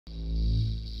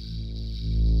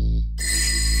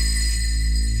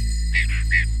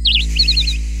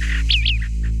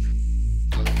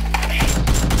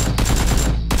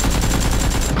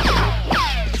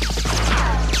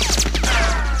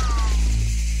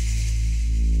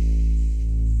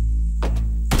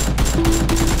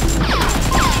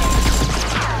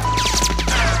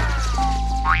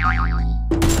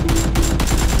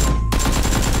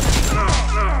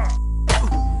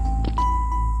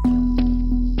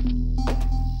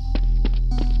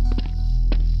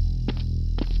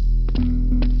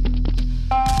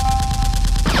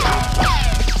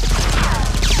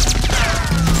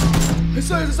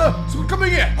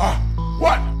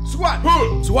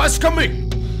S.W.A.T's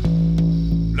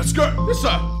coming! Let's go! Yes, sir!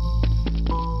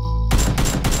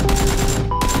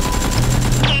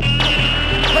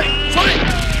 Hey, sorry!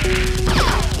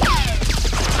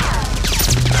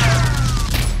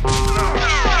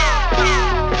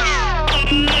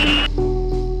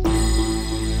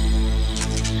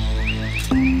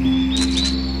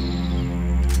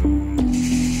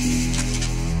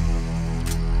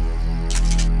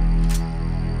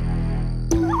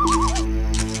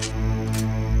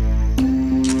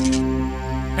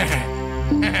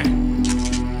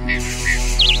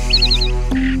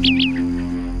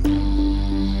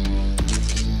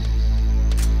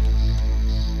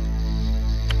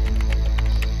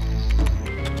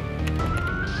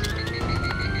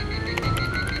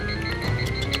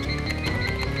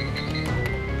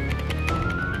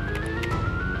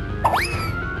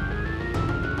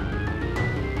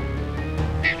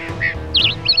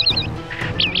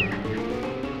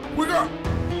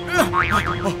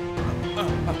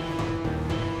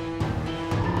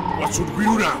 What should we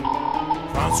do now?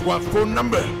 Find S.W.A.T phone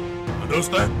number.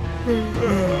 Understand?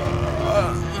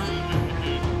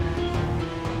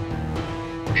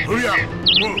 Hurry up!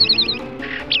 Move!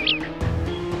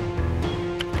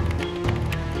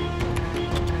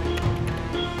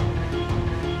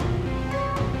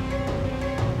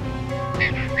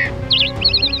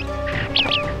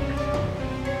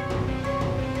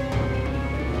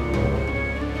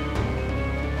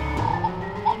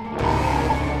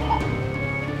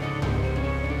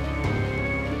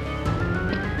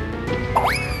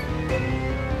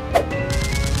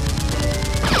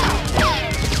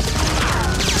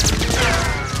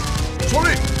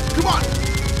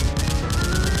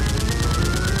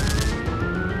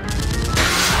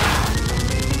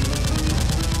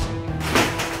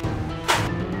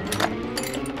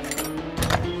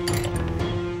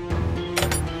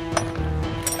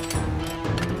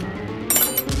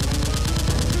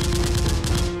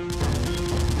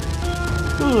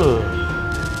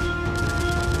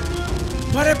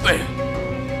 What happened?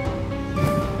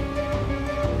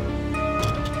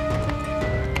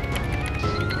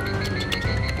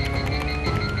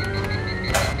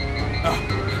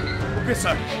 Okay,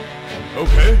 sir.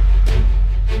 Okay.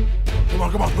 Come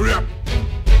on, hurry up.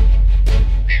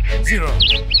 0,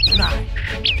 9,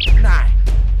 9,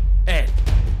 8,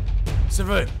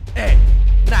 7, 8,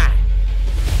 9,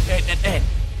 8, 8.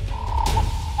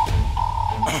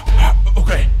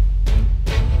 Okay.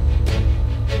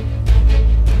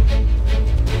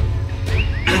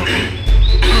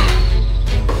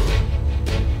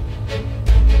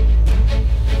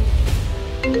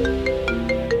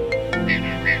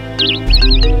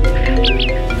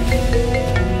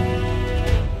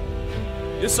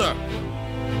 Yes, sir.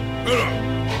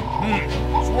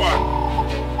 S.W.A.T.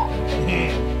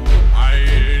 I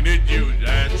need you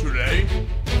there today.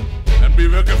 And be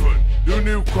very careful. Do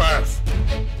new quests.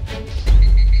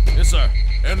 Yes, sir.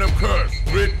 And of course,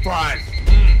 read 5.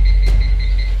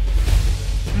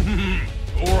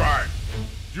 Alright.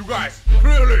 You guys,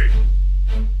 clearly.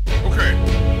 Okay.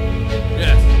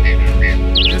 Yes.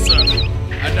 Yes, sir.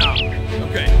 I know.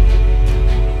 Okay.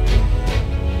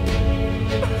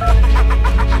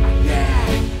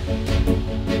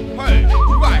 Hey,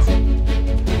 you guys!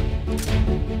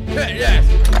 Hey, yes!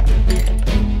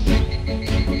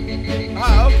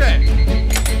 Ah, okay!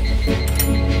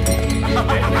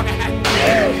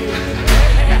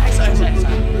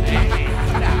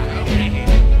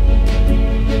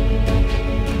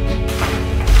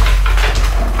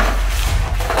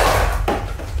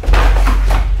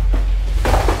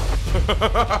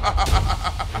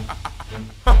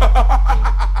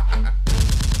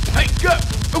 Hey, go!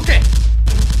 Okay!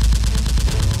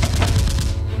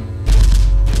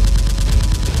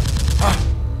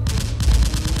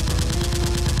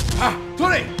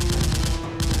 Tony!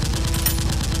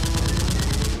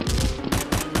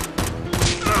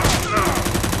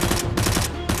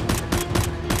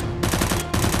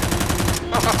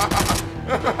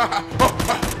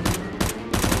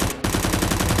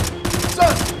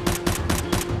 Son!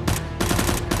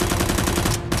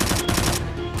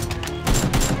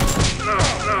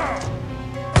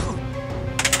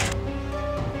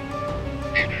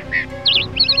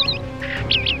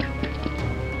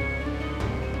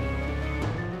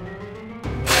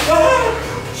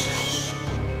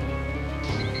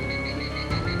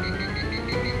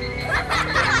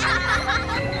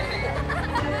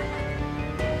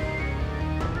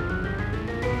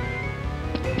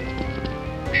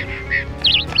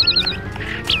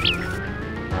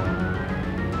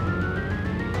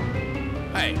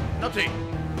 Hey, nothing.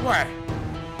 Where?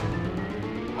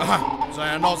 So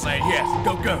I not saying yes.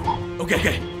 Go.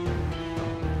 Okay.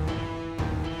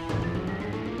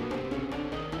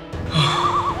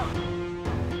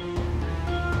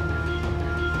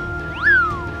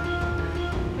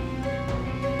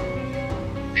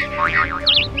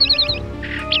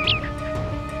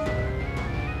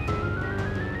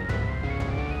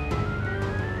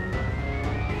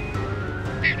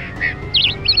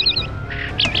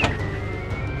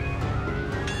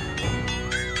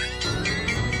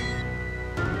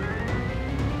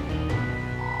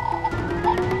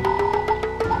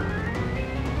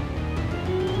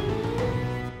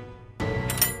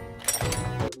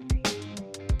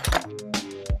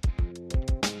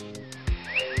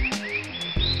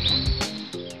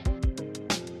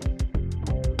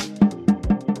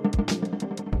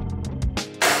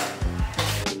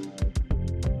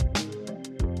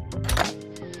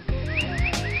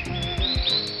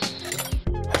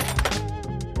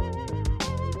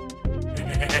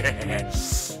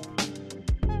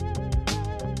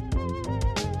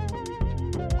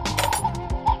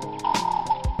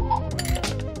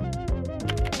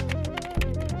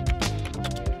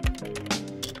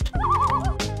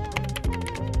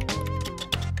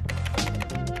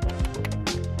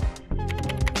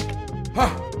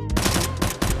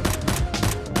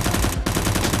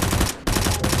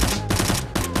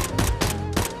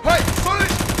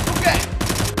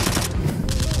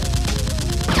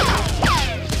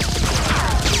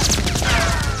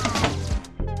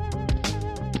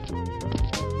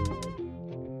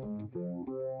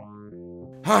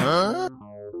 Huh?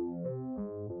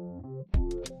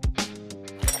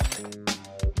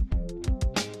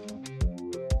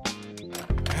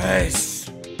 Yes.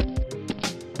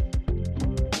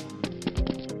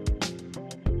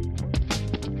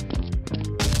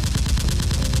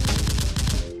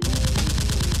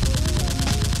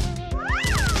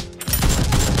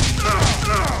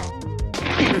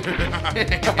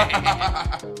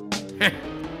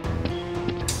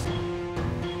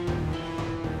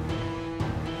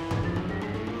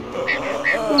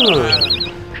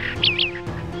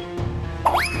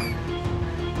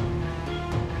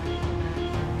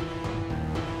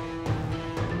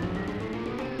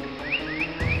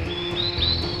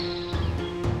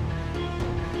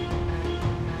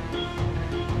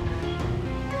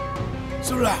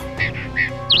 So loud.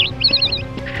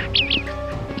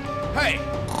 Hey.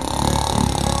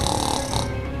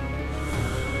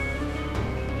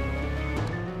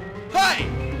 Hey.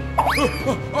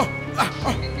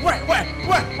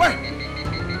 Wait.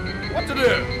 What to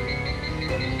do?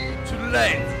 Too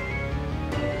late.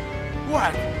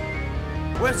 What?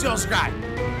 Where's your guy?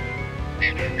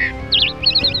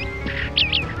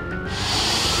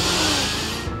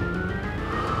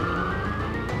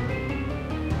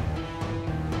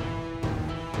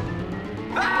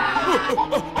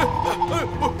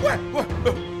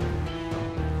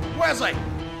 Where's he?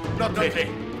 Not Dundee.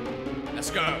 Let's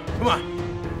go. Come on.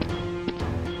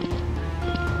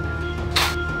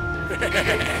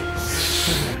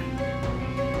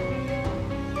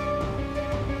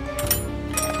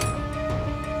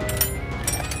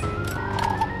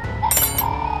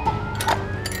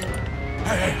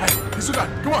 Hey. He's a guy.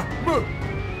 Come on. Move.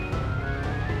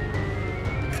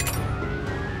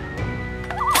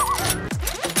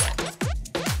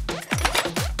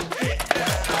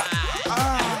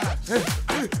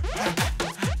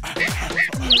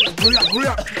 Hurry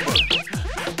up!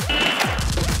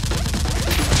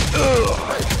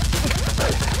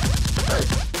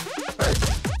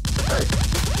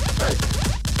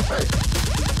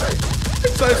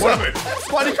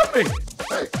 Spotty coming!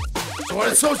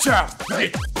 Spotty soldier!